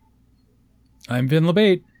I'm Vin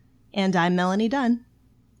LeBate. And I'm Melanie Dunn.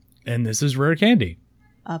 And this is Rare Candy,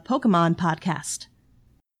 a Pokemon podcast.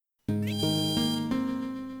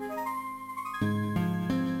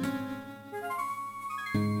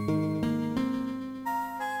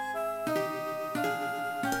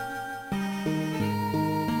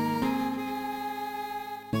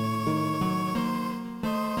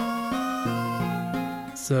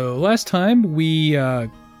 So last time we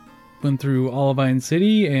went through Olivine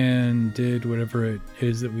City and did whatever it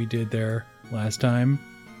is that we did there last time.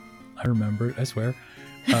 I remember it, I swear.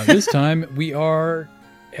 This time we are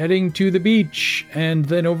heading to the beach and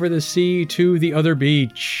then over the sea to the other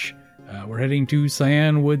beach. We're heading to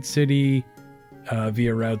Cyanwood City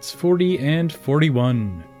via routes 40 and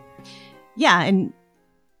 41. Yeah, and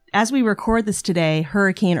as we record this today,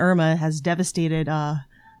 Hurricane Irma has devastated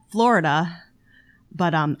Florida.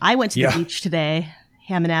 But I went to the beach today,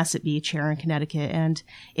 Hammonasset Beach here in Connecticut, and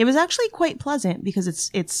it was actually quite pleasant because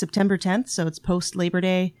it's September 10th, so it's post Labor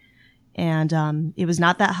Day, and it was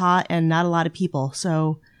not that hot and not a lot of people,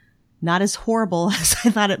 so not as horrible as I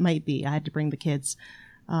thought it might be. I had to bring the kids.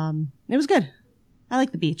 It was good. I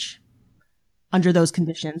like the beach under those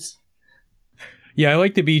conditions. Yeah, I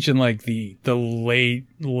like the beach in like the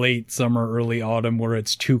late summer, early autumn, where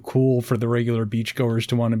it's too cool for the regular beachgoers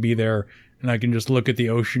to want to be there. And I can just look at the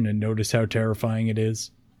ocean and notice how terrifying it is.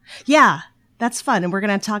 Yeah, that's fun. And we're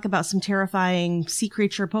going to talk about some terrifying sea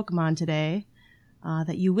creature Pokemon today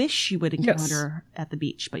that you wish you would encounter at the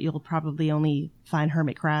beach, but you'll probably only find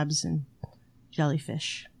hermit crabs and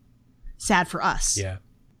jellyfish. Sad for us. Yeah.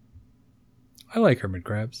 I like hermit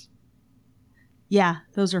crabs. Yeah,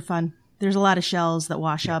 those are fun. There's a lot of shells that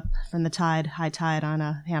wash up from the high tide on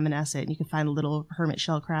a Hammonasset, and you can find little hermit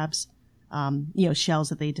shell crabs, shells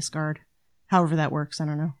that they discard. However that works, I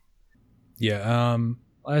don't know. Yeah,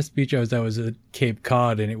 last beach I was at was at Cape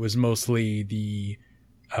Cod, and it was mostly the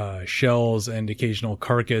shells and occasional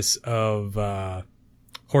carcass of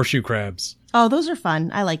horseshoe crabs. Oh, those are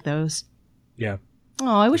fun. I like those. Yeah.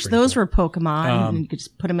 Oh, I wish those were Pokemon, and you could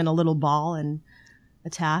just put them in a little ball and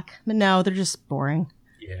attack. But no, they're just boring.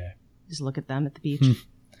 Yeah. Just look at them at the beach.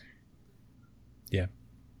 Yeah.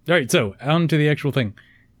 All right, so on to the actual thing.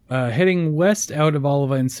 Heading west out of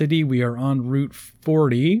Olivine City, we are on Route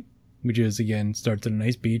 40, which is, again, starts at a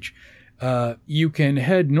nice beach. You can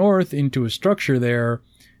head north into a structure there,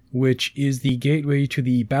 which is the gateway to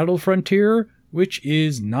the Battle Frontier, which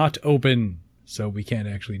is not open, so we can't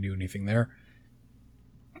actually do anything there.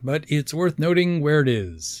 But it's worth noting where it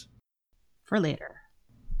is. For later.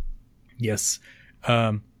 Yes.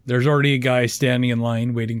 There's already a guy standing in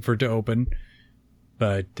line waiting for it to open,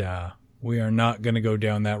 but we are not going to go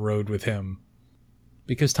down that road with him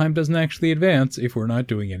because time doesn't actually advance if we're not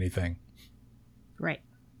doing anything. Right.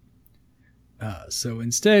 So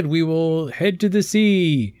instead, we will head to the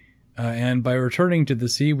sea. And by returning to the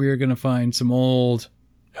sea, we are going to find some old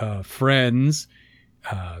friends.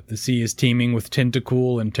 The sea is teeming with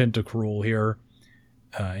Tentacool and Tentacruel here.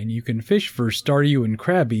 And you can fish for Staryu and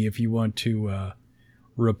Krabby if you want to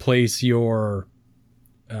replace your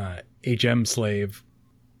HM slave.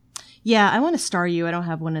 Yeah, I want a Staryu. I don't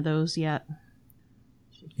have one of those yet.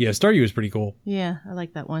 Yeah, Staryu is pretty cool. Yeah, I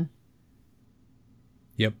like that one.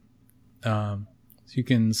 Yep. So you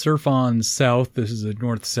can surf on south. This is a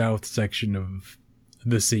north-south section of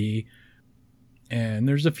the sea. And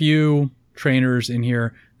there's a few trainers in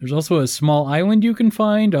here. There's also a small island you can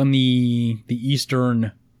find on the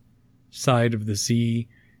eastern side of the sea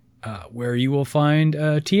where you will find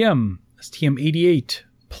TM. It's TM88,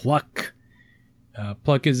 Pluck.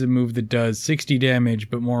 Pluck is a move that does 60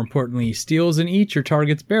 damage, but more importantly, steals and eats your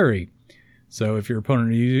target's berry. So if your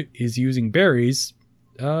opponent is using berries,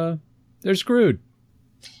 they're screwed.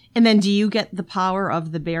 And then do you get the power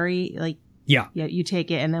of the berry? Yeah, you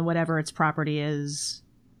take it, and then whatever its property is,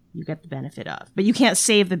 you get the benefit of. But you can't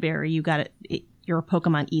save the berry. You got it. Your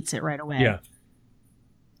Pokemon eats it right away. Yeah.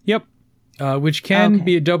 Yep. Which can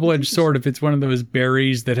be a double-edged sword if it's one of those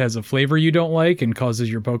berries that has a flavor you don't like and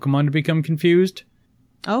causes your Pokemon to become confused.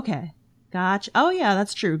 Okay. Gotcha. Oh, yeah,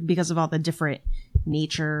 that's true. Because of all the different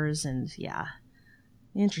natures and, yeah.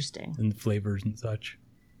 Interesting. And flavors and such.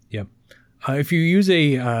 Yep. If you use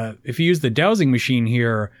the dowsing machine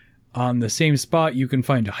here, on the same spot, you can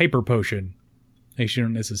find a Hyper Potion. Actually, you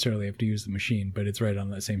don't necessarily have to use the machine, but it's right on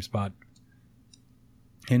that same spot.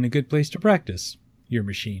 And a good place to practice your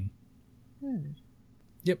machine.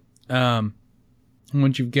 Yep.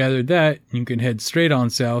 Once you've gathered that, you can head straight on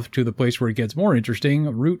south to the place where it gets more interesting,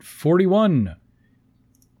 Route 41.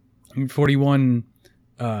 Route 41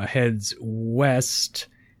 heads west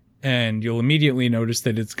And you'll immediately notice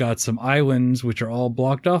that it's got some islands which are all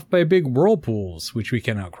blocked off by big whirlpools, which we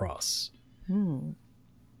cannot cross.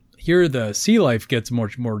 Here, the sea life gets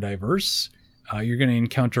much more diverse. You're going to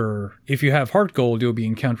encounter, if you have heart gold, you'll be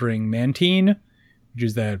encountering mantine, which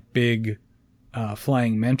is that big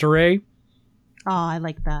flying manta ray. Oh, I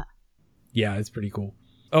like that. Yeah, it's pretty cool.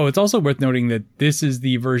 Oh, it's also worth noting that this is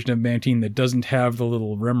the version of mantine that doesn't have the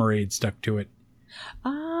little remoraid stuck to it.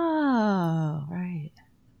 Oh, right.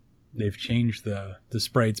 They've changed the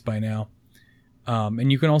sprites by now. And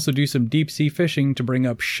you can also do some deep sea fishing to bring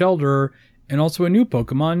up Shelder and also a new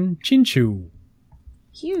Pokemon, Chinchou.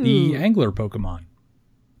 Cute. The angler Pokemon.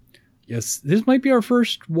 Yes, this might be our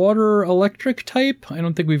first water electric type. I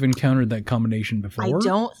don't think we've encountered that combination before. I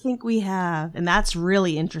don't think we have. And that's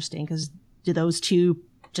really interesting because do those two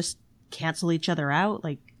just cancel each other out?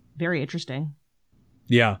 Like, very interesting.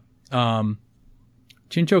 Yeah.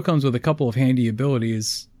 Chinchou comes with a couple of handy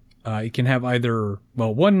abilities. It can have either,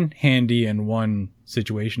 well, one handy and one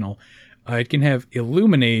situational. It can have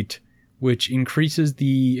Illuminate, which increases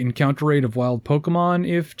the encounter rate of wild Pokemon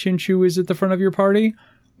if Chinchou is at the front of your party,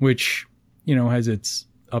 which, you know, has its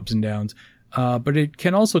ups and downs. But it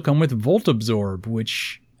can also come with Volt Absorb,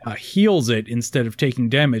 which heals it instead of taking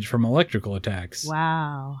damage from electrical attacks.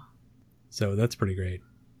 Wow. So that's pretty great.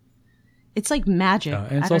 It's like magic.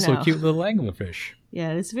 And it's also a cute little anglerfish.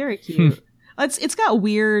 Yeah, it's very cute. It's got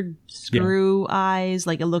weird screw eyes.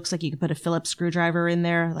 Like, it looks like you could put a Phillips screwdriver in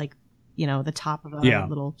there, like, you know, the top of a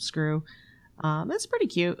little screw. It's pretty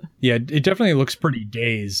cute. Yeah, it definitely looks pretty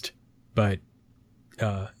dazed, but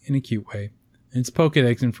in a cute way. Its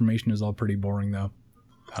Pokedex information is all pretty boring, though.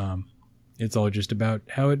 It's all just about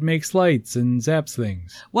how it makes lights and zaps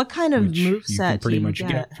things. What kind of moveset you can pretty much get?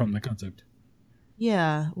 Get from the concept?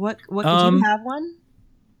 Yeah. What did you have one?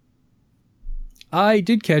 I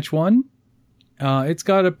did catch one. It's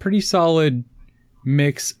got a pretty solid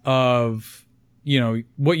mix of, you know,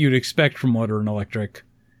 what you'd expect from water and electric.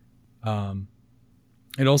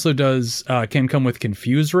 It also can come with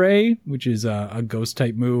Confuse Ray, which is a ghost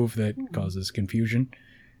type move that causes confusion.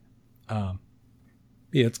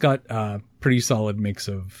 Yeah, it's got a pretty solid mix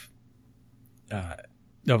of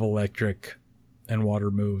electric and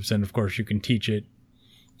water moves. And of course you can teach it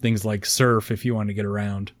things like Surf if you want to get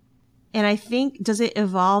around. And I think, does it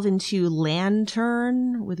evolve into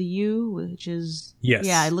Lantern with a U, which is... Yes.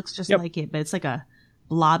 Yeah, it looks just like it, but it's like a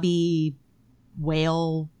blobby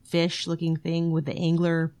whale fish looking thing with the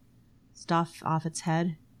angler stuff off its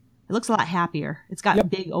head. It looks a lot happier. It's got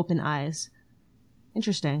big open eyes.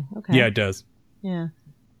 Interesting. Okay. Yeah, it does. Yeah.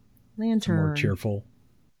 Lantern. It's more cheerful.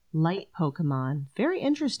 Light Pokemon. Very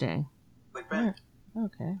interesting. Like that.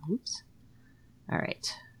 Okay. Oops. All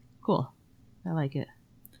right. Cool. I like it.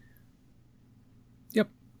 Yep.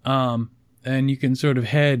 And you can sort of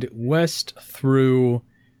head west through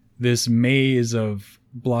this maze of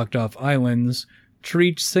blocked off islands to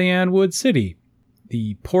reach Cyanwood City,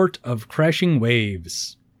 the port of crashing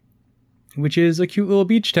waves, which is a cute little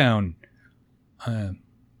beach town.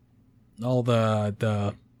 All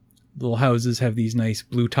the little houses have these nice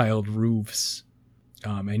blue tiled roofs.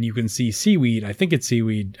 And you can see seaweed, I think it's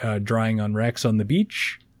seaweed, drying on wrecks on the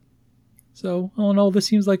beach. So, all in all, this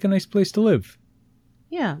seems like a nice place to live.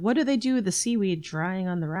 Yeah, what do they do with the seaweed drying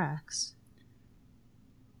on the racks?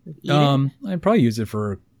 I'd probably use it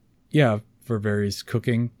for various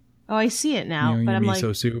cooking. Oh, I see it now. You know, but I'm miso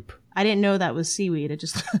like, soup. I didn't know that was seaweed. It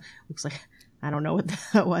just looks like, I don't know what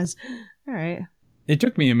that was. All right. It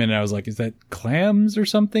took me a minute. I was like, is that clams or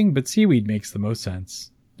something? But seaweed makes the most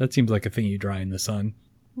sense. That seems like a thing you dry in the sun.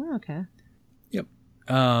 Oh, okay. Yep.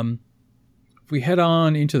 If we head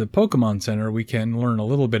on into the Pokemon Center, we can learn a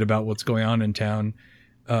little bit about what's going on in town.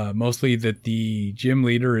 Mostly that the gym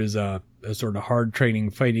leader is a sort of hard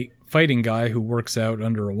training fighting guy who works out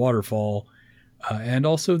under a waterfall. And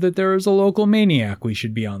also that there is a local maniac we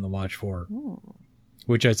should be on the watch for. Ooh.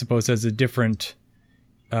 Which I suppose has a different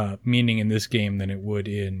meaning in this game than it would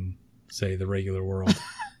in, say, the regular world.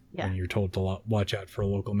 Yeah. When you're told to watch out for a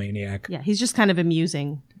local maniac. Yeah, he's just kind of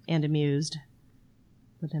amusing and amused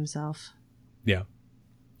with himself. Yeah.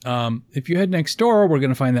 If you head next door, we're going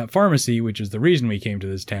to find that pharmacy, which is the reason we came to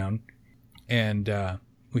this town. And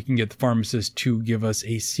we can get the pharmacist to give us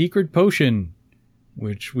a secret potion,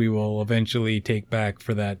 which we will eventually take back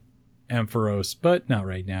for that Ampharos, but not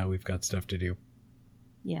right now. We've got stuff to do.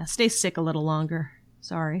 Yeah, stay sick a little longer.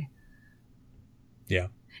 Sorry. Yeah.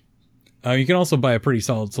 You can also buy a pretty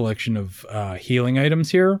solid selection of healing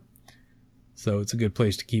items here. So it's a good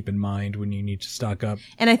place to keep in mind when you need to stock up.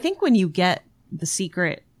 And I think when you get the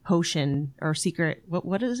secret potion or secret,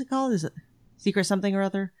 what is it called? Is it secret something or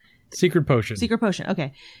other? Secret potion. Secret potion.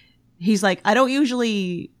 Okay. He's like, I don't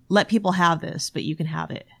usually let people have this, but you can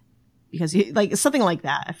have it. Because something like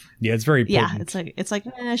that. Yeah, it's very potent. Yeah, it's like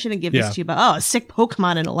I shouldn't give this to you, but a sick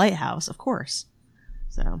Pokemon in a lighthouse, of course.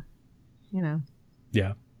 So, Yeah.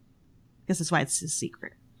 I guess that's why it's a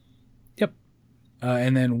secret. Yep.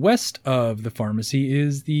 And then west of the pharmacy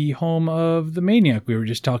is the home of the maniac we were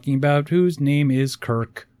just talking about, whose name is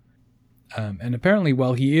Kirk. And apparently,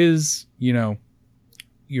 while he is, you're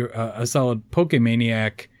a solid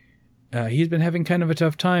Pokemaniac, he's been having kind of a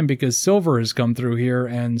tough time because Silver has come through here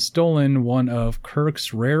and stolen one of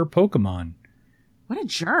Kirk's rare Pokemon. What a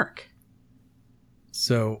jerk.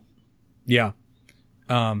 So, yeah.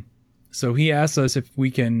 So he asks us if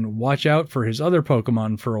we can watch out for his other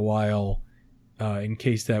Pokemon for a while, in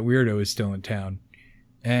case that weirdo is still in town.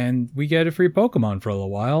 And we get a free Pokemon for a little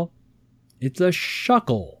while. It's a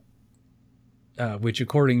Shuckle, which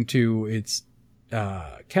according to its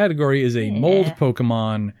category is a mold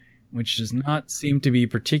Pokemon, which does not seem to be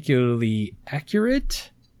particularly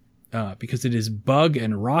accurate, because it is bug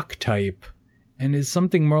and rock type, and is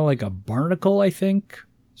something more like a barnacle, I think.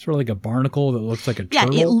 Sort of like a barnacle that looks like a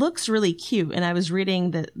turtle. Yeah, it looks really cute. And I was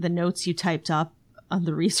reading the notes you typed up on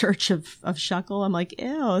the research of Shuckle. I'm like,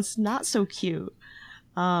 ew, it's not so cute.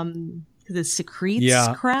 Because it secretes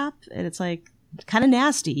crap, and it's like kind of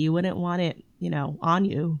nasty. You wouldn't want it, on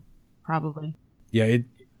you, probably. Yeah,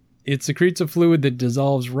 it secretes a fluid that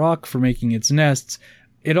dissolves rock for making its nests.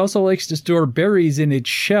 It also likes to store berries in its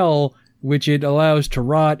shell, which it allows to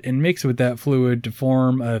rot and mix with that fluid to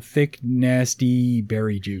form a thick, nasty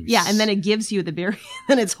berry juice. Yeah, and then it gives you the berry,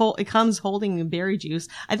 and it comes holding the berry juice.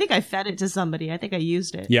 I think I fed it to somebody. I think I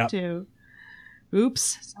used it too.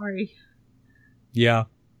 Oops, sorry. Yeah.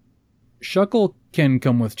 Shuckle can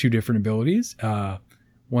come with 2 different abilities,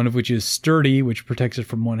 one of which is Sturdy, which protects it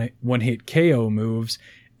from one-hit KO moves,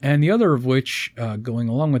 and the other of which, going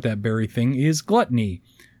along with that berry thing, is Gluttony,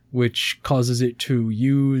 which causes it to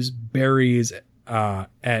use berries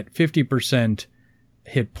at 50%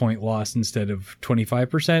 hit point loss instead of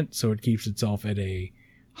 25%, so it keeps itself at a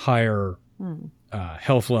higher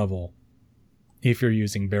health level if you're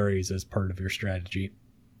using berries as part of your strategy.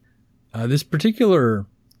 This particular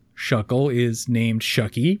Shuckle is named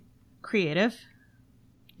Shucky. Creative.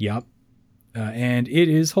 Yep. And it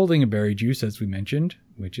is holding a berry juice, as we mentioned,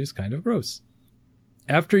 which is kind of gross.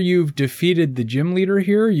 After you've defeated the gym leader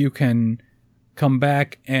here, you can come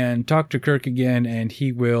back and talk to Kirk again, and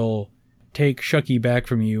he will take Shucky back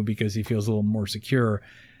from you because he feels a little more secure.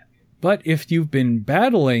 But if you've been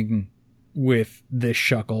battling with this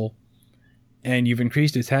Shuckle and you've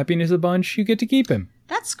increased his happiness a bunch, you get to keep him.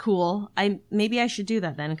 That's cool. Maybe I should do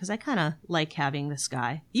that then, because I kind of like having this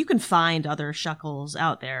guy. You can find other Shuckles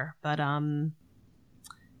out there, but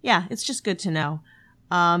yeah, it's just good to know.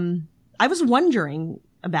 I was wondering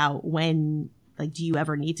about when, do you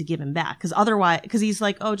ever need to give him back? Because he's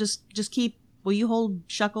like, oh, just keep. Will you hold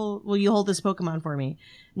Shuckle? Will you hold this Pokemon for me?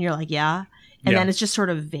 And you're like, yeah. And then it's just sort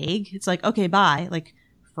of vague. It's like, okay, bye. Like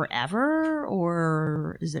forever,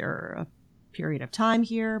 or is there a period of time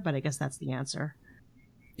here? But I guess that's the answer.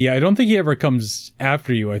 Yeah, I don't think he ever comes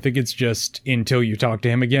after you. I think it's just until you talk to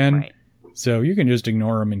him again. Right. So you can just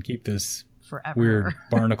ignore him and keep this forever weird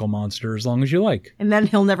barnacle monster as long as you like. And then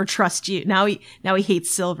he'll never trust you. Now he hates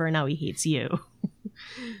Silver. Now he hates you.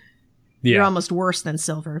 Yeah. You're almost worse than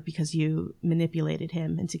Silver because you manipulated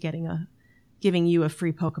him into giving you a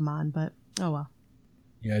free Pokemon. But oh well.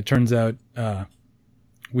 Yeah, it turns out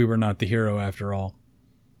we were not the hero after all.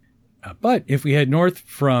 But if we head north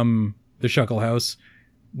from the Shuckle House,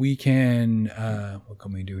 we can, what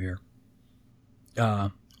can we do here?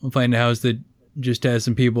 We'll find a house that just has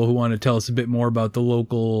some people who want to tell us a bit more about the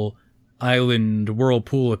local island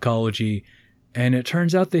whirlpool ecology. And it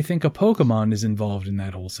turns out they think a Pokemon is involved in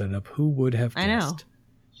that whole setup. Who would have guessed? I know.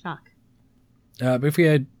 Shock. But if we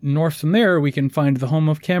head north from there, we can find the home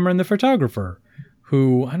of Cameron the photographer,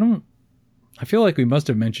 who I feel like we must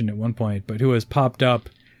have mentioned at one point, but who has popped up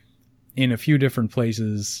in a few different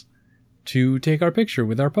places to take our picture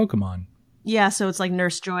with our Pokemon. Yeah, so it's like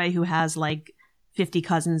Nurse Joy, who has 50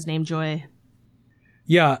 cousins named Joy.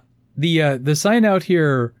 Yeah, the sign out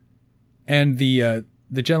here and the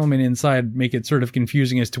gentleman inside make it sort of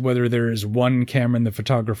confusing as to whether there is one Cameron the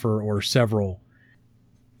photographer or several.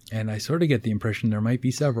 And I sort of get the impression there might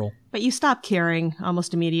be several. But you stop caring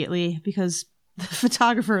almost immediately because the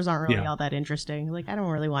photographers aren't really all that interesting. I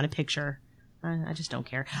don't really want a picture. I just don't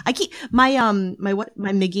care. I keep my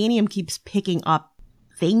Meganium keeps picking up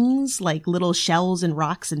things like little shells and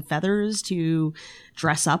rocks and feathers to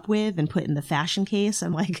dress up with and put in the fashion case.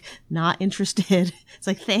 I'm not interested.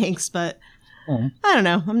 It's thanks, but I don't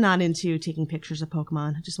know. I'm not into taking pictures of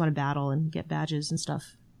Pokemon. I just want to battle and get badges and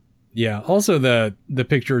stuff. Yeah. Also, the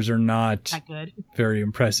pictures are not that good. Very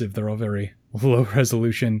impressive. They're all very low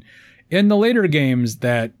resolution. In the later games,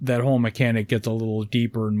 that whole mechanic gets a little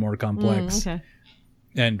deeper and more complex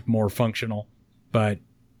and more functional. But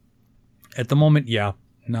at the moment, yeah,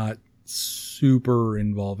 not super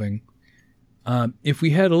involving. If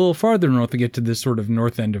we head a little farther north to get to this sort of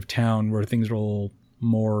north end of town where things are a little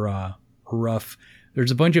more rough,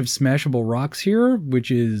 there's a bunch of smashable rocks here,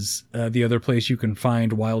 which is the other place you can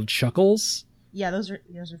find wild shuckles. Yeah, those are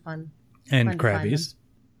fun. And fun crabbies.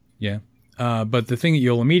 Yeah. But the thing that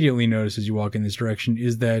you'll immediately notice as you walk in this direction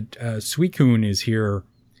is that Suicune is here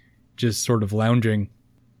just sort of lounging.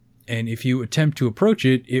 And if you attempt to approach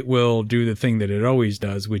it, it will do the thing that it always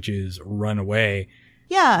does, which is run away.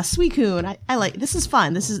 Yeah, Suicune. I like this. Is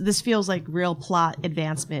fun. This feels like real plot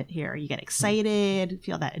advancement here. You get excited,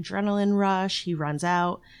 feel that adrenaline rush. He runs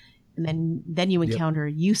out, and then you encounter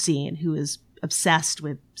Eugene, who is obsessed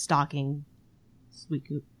with stalking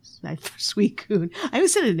Suicune. I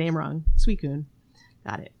always said the name wrong. Suicune.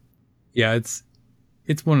 Got it. Yeah,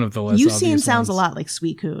 it's one of the less obvious Eugene sounds ones. a lot like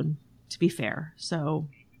Suicune, to be fair. So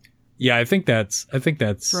yeah, I think that's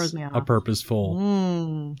throws me off. a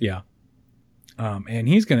purposeful. Yeah. And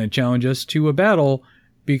he's going to challenge us to a battle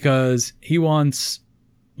because he wants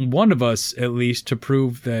one of us, at least, to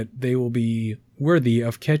prove that they will be worthy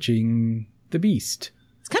of catching the beast.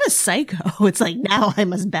 It's kind of psycho. It's like, now I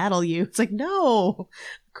must battle you. It's like, no,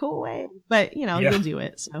 go away. But, you'll do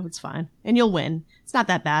it, so it's fine. And you'll win. It's not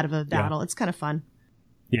that bad of a battle. Yeah. It's kind of fun.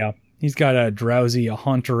 Yeah. He's got a Drowsy, a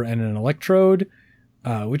Haunter, and an Electrode.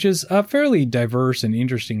 Which is a fairly diverse and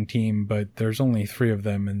interesting team, but there's only 3 of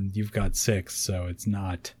them and you've got 6, so it's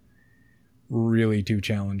not really too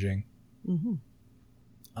challenging. Mm-hmm.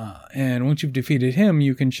 And once you've defeated him,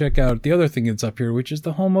 you can check out the other thing that's up here, which is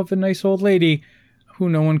the home of a nice old lady who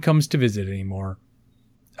no one comes to visit anymore.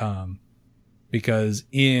 Because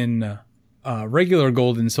in regular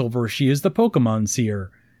Gold and Silver, she is the Pokemon Seer.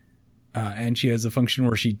 And she has a function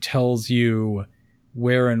where she tells you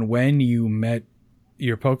where and when you met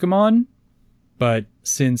your Pokemon, but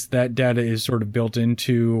since that data is sort of built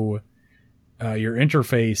into your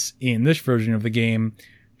interface in this version of the game,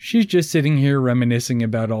 she's just sitting here reminiscing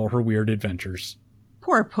about all her weird adventures.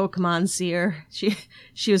 Poor Pokemon Seer.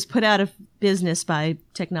 She was put out of business by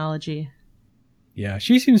technology. Yeah,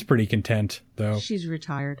 she seems pretty content, though. She's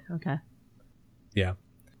retired. Okay. Yeah.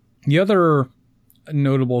 The other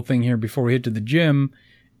notable thing here before we head to the gym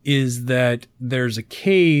is that there's a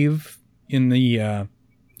cave in the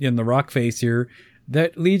rock face here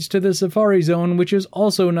that leads to the Safari Zone, which is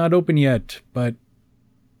also not open yet, but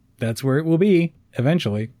that's where it will be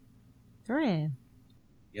eventually. Hooray.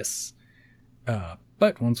 Yes.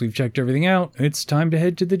 But once we've checked everything out, it's time to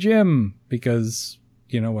head to the gym because,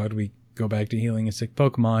 why would we go back to healing a sick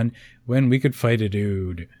Pokemon when we could fight a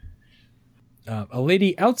dude? A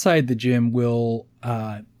lady outside the gym will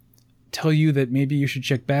tell you that maybe you should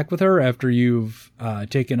check back with her after you've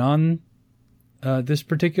taken on this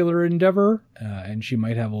particular endeavor, and she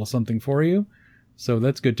might have a little something for you. So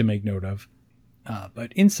that's good to make note of.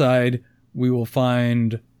 But inside, we will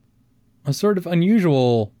find a sort of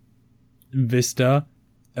unusual vista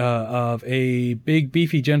of a big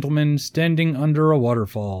beefy gentleman standing under a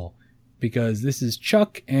waterfall. Because this is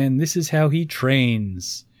Chuck, and this is how he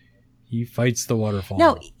trains. He fights the waterfall.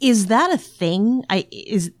 Now, is that a thing?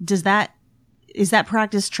 Is that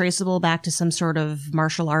practice traceable back to some sort of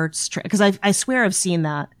martial arts? Because I swear I've seen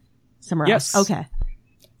that somewhere else. Okay.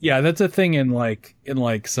 Yeah, that's a thing in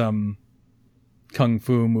some kung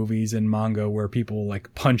fu movies and manga where people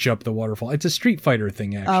punch up the waterfall. It's a Street Fighter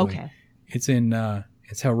thing, actually. Oh, okay. It's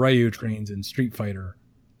it's how Ryu trains in Street Fighter,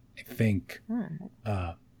 I think. All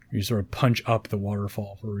right. You sort of punch up the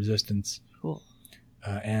waterfall for resistance. Cool.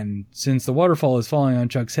 And since the waterfall is falling on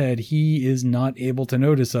Chuck's head, he is not able to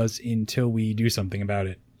notice us until we do something about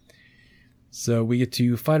it. So we get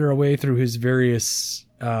to fight our way through his various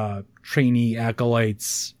trainee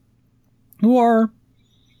acolytes, who are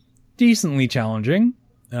decently challenging,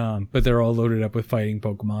 but they're all loaded up with fighting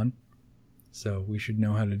Pokemon. So we should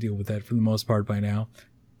know how to deal with that for the most part by now,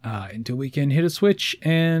 until we can hit a switch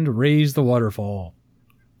and raise the waterfall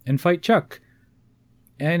and fight Chuck.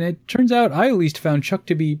 And it turns out I at least found Chuck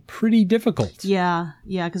to be pretty difficult. Yeah,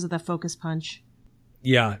 because of that focus punch.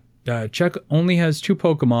 Yeah, Chuck only has 2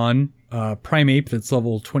 Pokemon, Primeape that's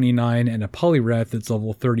level 29 and a Poliwrath that's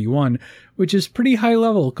level 31, which is pretty high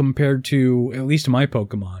level compared to at least my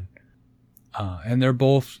Pokemon. And they're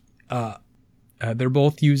both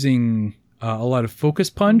using a lot of focus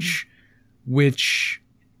punch, which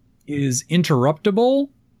is interruptible.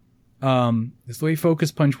 The way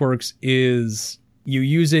Focus Punch works is you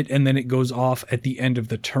use it and then it goes off at the end of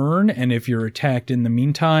the turn. And if you're attacked in the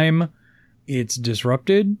meantime, it's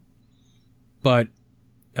disrupted. But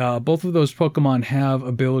both of those Pokemon have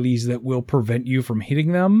abilities that will prevent you from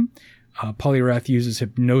hitting them. Poliwrath uses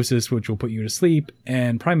Hypnosis, which will put you to sleep.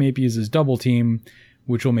 And Primeape uses Double Team,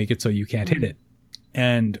 which will make it so you can't hit it.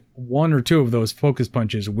 And one or two of those Focus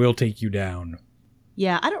Punches will take you down.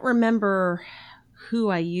 Yeah, I don't remember who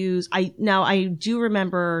I use. I do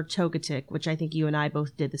remember Togetic, which I think you and I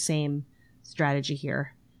both did the same strategy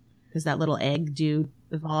here. Because that little egg dude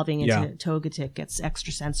evolving into Togetic gets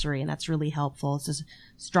extrasensory, and that's really helpful. It's a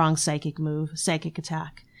strong psychic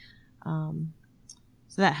attack.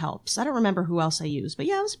 So that helps. I don't remember who else I used, but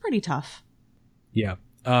yeah, it was pretty tough. Yeah.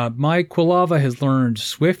 My Quilava has learned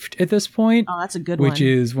Swift at this point. Oh, that's a good one. Which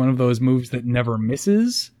is one of those moves that never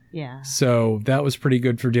misses. Yeah. So that was pretty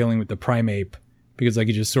good for dealing with the Primeape, because I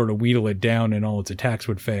could just sort of wheedle it down and all its attacks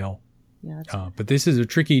would fail. Yeah. But this is a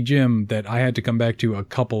tricky gym that I had to come back to a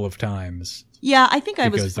couple of times. Yeah, I think I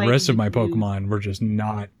was because the rest of my Pokemon were just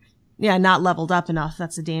not. Yeah, not leveled up enough.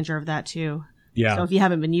 That's the danger of that too. Yeah. So if you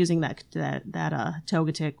haven't been using that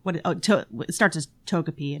Togetic, it starts as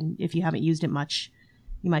Togepi, and if you haven't used it much,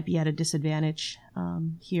 you might be at a disadvantage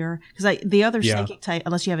here. Because the other psychic type,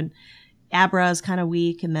 unless you haven't, Abra is kind of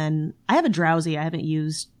weak, and then I have a Drowsy. I haven't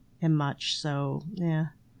used him much, so yeah.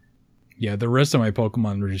 Yeah, the rest of my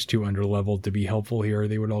Pokemon were just too underleveled to be helpful here.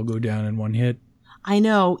 They would all go down in one hit. I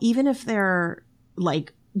know. Even if they're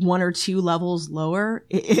like 1 or 2 levels lower,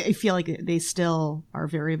 I feel like they still are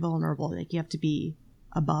very vulnerable. Like you have to be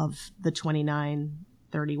above the 29,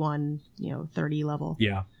 31, 30 level.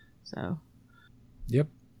 Yeah. So. Yep.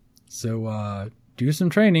 So do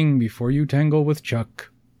some training before you tangle with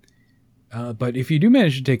Chuck. But if you do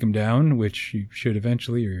manage to take him down, which you should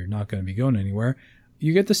eventually, or you're not going to be going anywhere,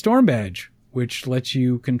 you get the Storm Badge, which lets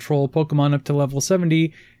you control Pokemon up to level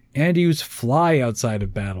 70 and use Fly outside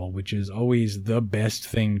of battle, which is always the best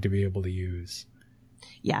thing to be able to use.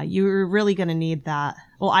 Yeah, you're really going to need that.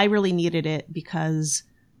 Well, I really needed it because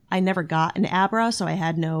I never got an Abra, so I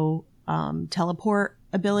had no teleport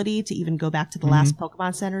ability to even go back to the last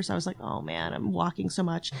Pokemon Center. So I was like, oh man, I'm walking so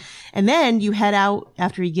much. And then you head out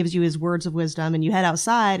after he gives you his words of wisdom, and you head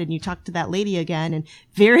outside and you talk to that lady again, and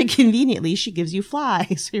very conveniently she gives you Fly.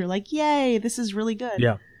 So you're like, yay, this is really good.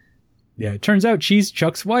 Yeah. Yeah, it turns out she's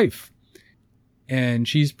Chuck's wife. And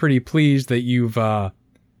she's pretty pleased that you've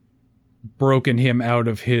broken him out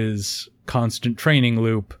of his constant training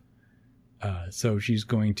loop. So she's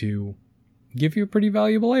going to give you a pretty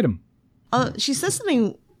valuable item. She says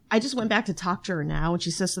something. I just went back to talk to her now, and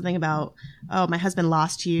she says something about, oh, my husband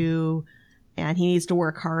lost you and he needs to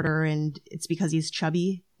work harder, and it's because he's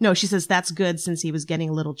chubby. No, she says that's good since he was getting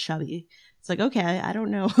a little chubby. It's like, okay, I don't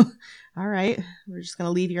know. All right, we're just going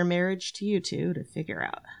to leave your marriage to you two to figure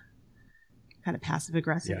out. Kind of passive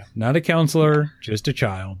aggressive. Yeah, not a counselor, just a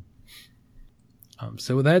child.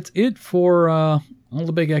 So that's it for all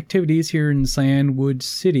the big activities here in Cianwood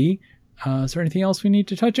City. Is there anything else we need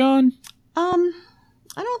to touch on?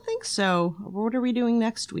 I don't think so. What are we doing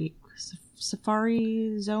next week?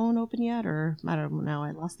 Safari Zone open yet? Or I don't know.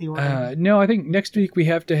 I lost the order. No, I think next week we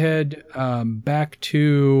have to head back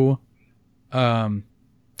to Olivine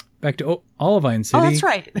City. Oh, that's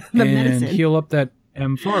right. The medicine. And heal up that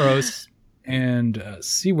Ampharos and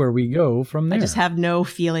see where we go from there. I just have no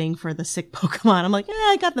feeling for the sick Pokemon. I'm like,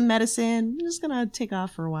 I got the medicine. I'm just gonna take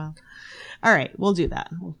off for a while. All right, we'll do that.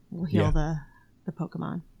 We'll heal the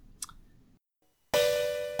Pokemon.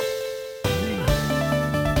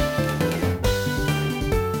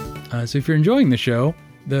 So if you're enjoying the show,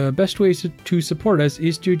 the best way to support us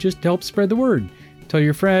is to just help spread the word. Tell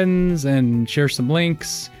your friends and share some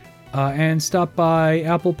links, and stop by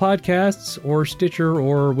Apple Podcasts or Stitcher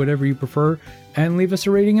or whatever you prefer and leave us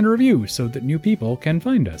a rating and a review so that new people can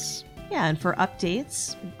find us. Yeah, and for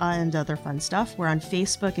updates and other fun stuff, we're on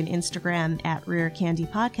Facebook and Instagram at Rare Candy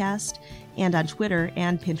Podcast, and on Twitter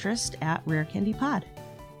and Pinterest at Rare Candy Pod.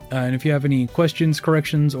 And if you have any questions,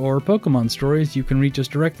 corrections, or Pokemon stories, you can reach us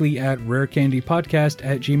directly at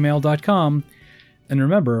rarecandypodcast@gmail.com. And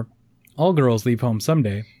remember, all girls leave home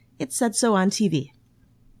someday. It said so on TV.